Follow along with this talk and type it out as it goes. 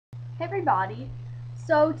Hey everybody,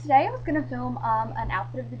 so today I was going to film an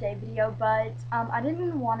outfit of the day video, but I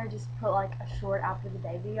didn't want to just put like a short outfit of the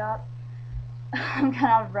day video up. I'm kind of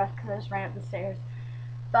out of breath because I just ran up the stairs,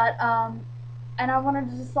 but and I wanted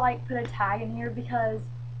to just like put a tag in here because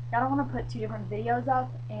I don't want to put two different videos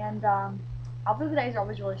up, and outfit of the days are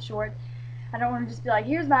always really short. I don't want to just be like,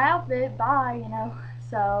 here's my outfit, bye, you know.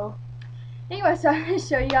 So anyway, so I'm going to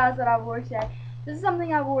show you guys what I wore today. This is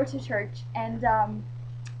something I wore to church, and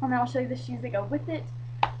then I'll show you the shoes that go with it,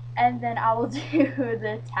 and then I will do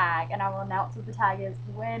the tag, and I will announce what the tag is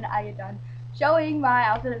when I get done showing my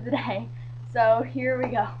outfit of the day. So here we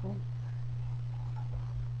go.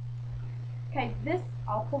 Okay,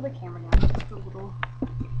 I'll pull the camera down just a little.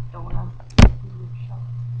 Don't wanna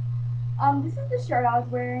this is the shirt I was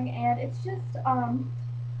wearing, and it's just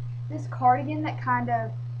this cardigan that kind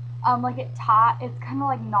of like it's kind of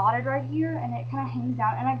like knotted right here, and it kind of hangs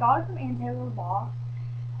out, and I got it from Ann Taylor's Loft.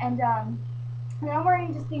 And then I'm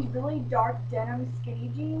wearing just these really dark denim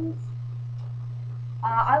skinny jeans.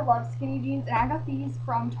 I love skinny jeans, and I got these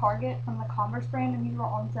from Target, from the Converse brand, and these were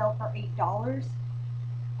on sale for $8.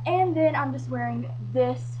 And then I'm just wearing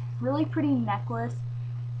this really pretty necklace,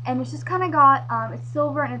 and it's just kind of got, it's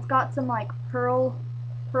silver, and it's got some like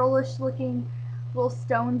pearlish looking little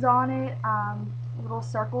stones on it, little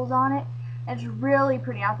circles on it, and it's really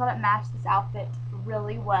pretty. I thought it matched this outfit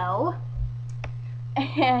really well.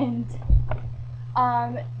 And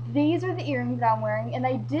these are the earrings that I'm wearing, and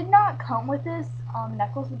they did not come with this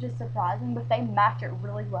necklace, which is surprising, but they match it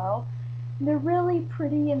really well. And they're really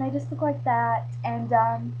pretty, and they just look like that, and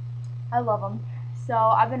I love them. So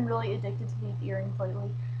I've been really addicted to these earrings lately,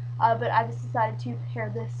 but I just decided to pair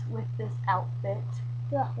this with this outfit.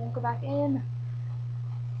 Ugh, won't go back in.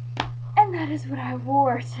 And that is what I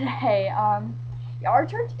wore today. Yeah, our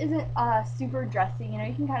church isn't super dressy, you know,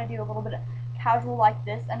 you can kind of do a little bit of casual like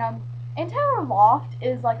this, and Ann Taylor Loft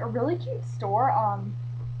is like a really cute store.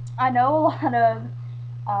 I know a lot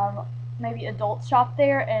of maybe adults shop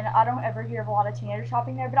there, and I don't ever hear of a lot of teenagers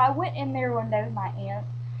shopping there, but I went in there one day with my aunt,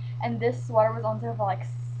 and this sweater was on sale for like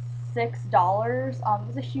 $6. It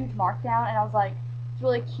was a huge markdown, and I was like, it's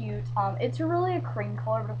really cute. It's really a cream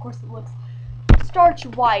color, but of course it looks starch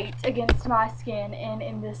white against my skin and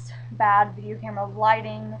in this bad video camera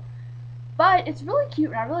lighting. But it's really cute,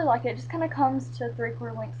 and I really like it. It just kind of comes to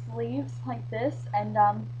 3/4 length sleeves like this, and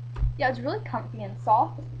yeah, it's really comfy and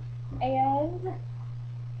soft. And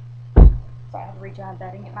sorry, I have to reach out of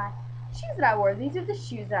bed and get my shoes that I wore. These are the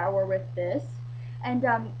shoes that I wore with this, and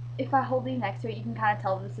if I hold these next to it, you can kind of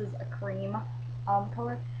tell this is a cream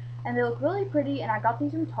color, and they look really pretty. And I got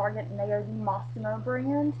these from Target, and they are the Mossimo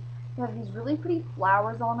brand. They have these really pretty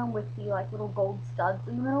flowers on them with the like little gold studs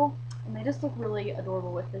in the middle. And they just look really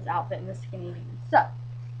adorable with this outfit and the skinny jeans. So,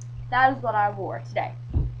 that is what I wore today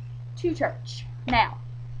to church. Now,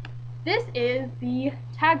 this is the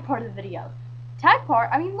tag part of the video. Tag part,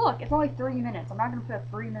 I mean, look, it's only 3 minutes. I'm not going to put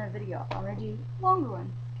a 3-minute video up. I'm going to do a longer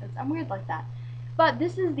one, because I'm weird like that. But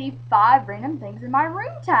this is the 5 random things in my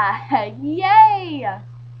room tag. Yay!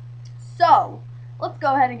 So, let's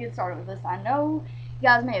go ahead and get started with this. I know you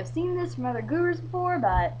guys may have seen this from other gurus before,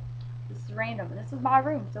 but this is random, and this is my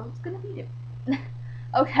room, so it's gonna be different.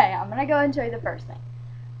 Okay, I'm gonna go ahead and show you the first thing.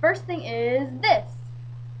 First thing is this.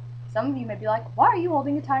 Some of you may be like, why are you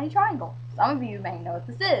holding a tiny triangle? Some of you may know what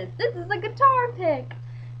this is. This is a guitar pick.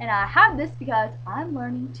 And I have this because I'm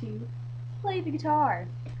learning to play the guitar.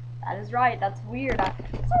 That is right, that's weird.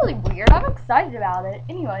 It's really weird. I'm excited about it.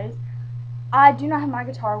 Anyways, I do not have my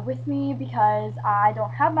guitar with me because I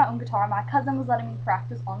don't have my own guitar. My cousin was letting me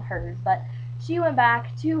practice on hers, but she went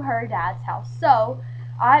back to her dad's house. So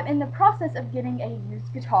I'm in the process of getting a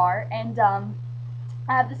used guitar, and I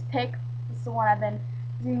have this pick. This is the one I've been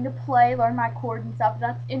using to play, learn my chords and stuff.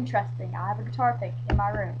 That's interesting. I have a guitar pick in my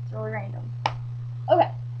room. It's really random.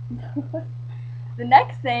 Okay. The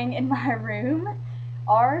next thing in my room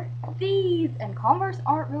are these, and Converse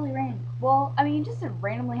aren't really random. Well, I mean, just to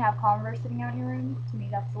randomly have Converse sitting out in your room, to me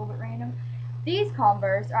that's a little bit random. These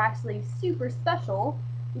Converse are actually super special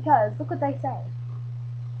because look what they say.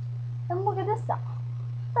 And look at this stuff.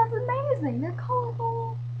 That's amazing. They're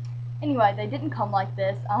colorful. Anyway, they didn't come like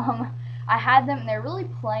this. I had them, and they're really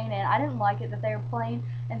plain, and I didn't like it that they were plain.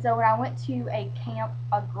 And so when I went to a camp,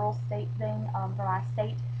 a girls' state thing for my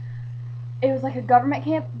state, it was like a government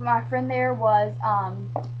camp. My friend there was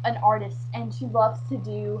an artist, and she loves to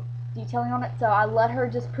do detailing on it. So I let her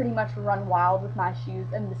just pretty much run wild with my shoes,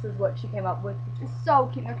 and this is what she came up with, which is so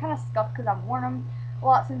cute. They're kind of scuffed because I've worn them a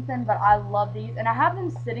lot since then, but I love these, and I have them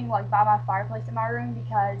sitting like by my fireplace in my room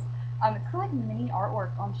because It's kind of like mini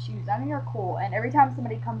artwork on shoes. I think they're cool, and every time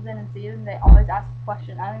somebody comes in and sees them, they always ask a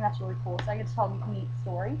question. I think that's really cool, so I get to tell them a neat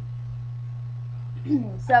story.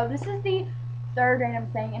 So this is the third random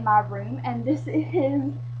thing in my room, and this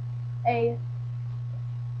is a,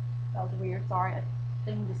 that was weird, sorry, a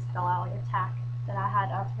thing just fell out, like a tack that I had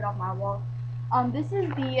to put off my wall. This is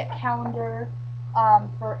the calendar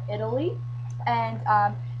for Italy, and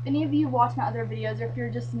if any of you watch my other videos, or if you're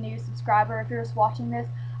just a new subscriber, if you're just watching this,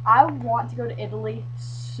 I want to go to Italy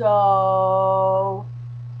so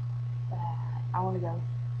bad. I want to go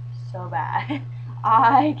so bad.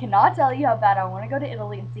 I cannot tell you how bad I want to go to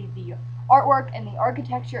Italy and see the artwork and the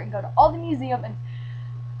architecture and go to all the museums, and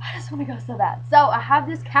I just want to go so bad. So I have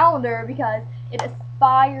this calendar because it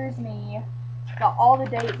inspires me. Got all the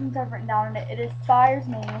dates and stuff written down in it. It inspires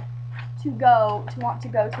me to want to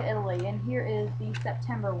go to Italy, and here is the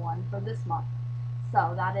September one for this month.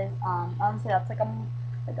 So that is I would say that's like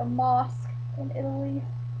a mosque in Italy.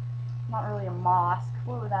 Not really a mosque.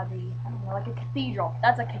 What would that be? I don't know, like a cathedral.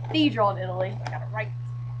 That's a cathedral in Italy. I got it right.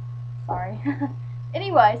 Sorry.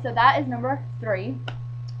 Anyway, so that is number 3.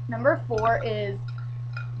 Number 4 is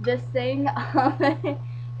this thing.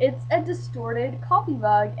 It's a distorted coffee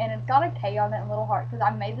mug, and it's got a K on it and a little heart, because I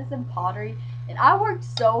made this in pottery, and I worked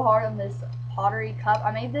so hard on this pottery cup.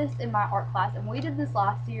 I made this in my art class, and we did this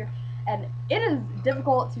last year, and it is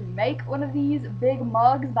difficult to make one of these big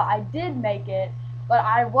mugs, but I did make it. But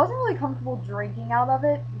I wasn't really comfortable drinking out of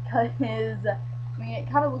it because, I mean, it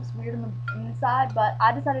kind of looks weird on the inside, but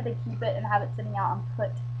I decided to keep it and have it sitting out and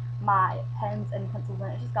put my pens and pencils in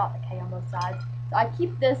it. It just got a K on both sides. So I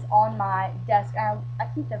keep this on my desk, and I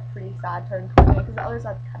keep the pretty side turned towards me because the other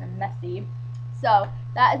side's kind of messy. So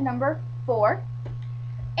that is number 4.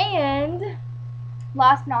 And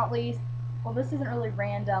last but not least, well, this isn't really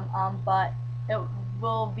random, but it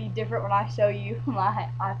will be different when I show you my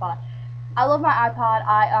iPod. I love my iPod.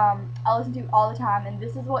 I listen to it all the time, and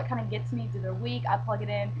this is what kind of gets me through the week. I plug it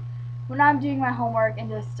in when I'm doing my homework and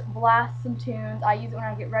just blast some tunes. I use it when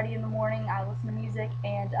I get ready in the morning. I listen to music,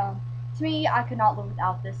 and to me, I could not live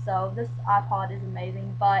without this. So this iPod is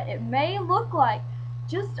amazing, but it may look like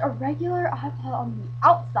just a regular iPod on the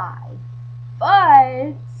outside,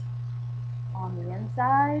 but on the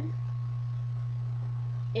inside,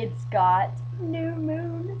 it's got New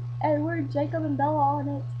Moon, Edward, Jacob, and Bella on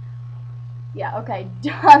it. Yeah, okay,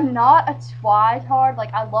 I'm not a twilight.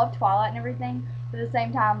 Like, I love Twilight and everything, but at the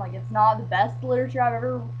same time, like, it's not the best literature I've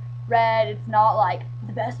ever read. It's not, like,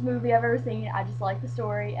 the best movie I've ever seen. I just like the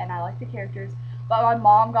story, and I like the characters. But my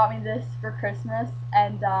mom got me this for Christmas,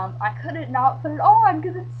 and I couldn't not put it on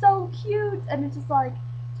because it's so cute, and it's just, like,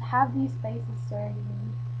 to have these faces staring at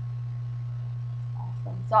me.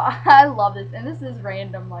 Awesome. So I love this, and this is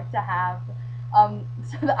random, like, to have.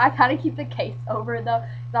 So that I kind of keep the case over it, though,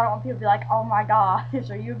 because I don't want people to be like, oh my gosh,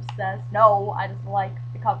 are you obsessed? No, I just like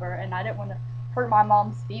the cover, and I didn't want to hurt my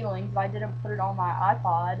mom's feelings if I didn't put it on my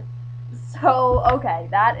iPod. So, okay,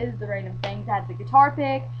 that is the random things. I had the guitar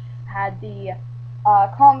pick, I had the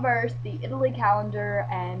Converse, the Italy calendar,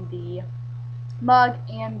 and the mug,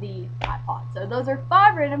 and the iPod. So those are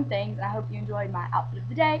 5 random things, and I hope you enjoyed my outfit of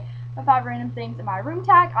the day. My 5 random things in my room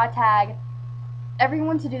tag. I tag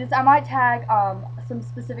everyone to do this. I might tag some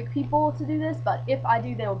specific people to do this, but if I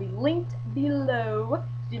do, they will be linked below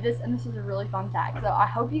to do this, and this is a really fun tag. So I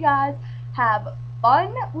hope you guys have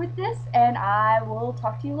fun with this, and I will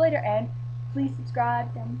talk to you later, and please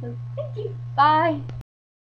subscribe down below. Thank you. Bye.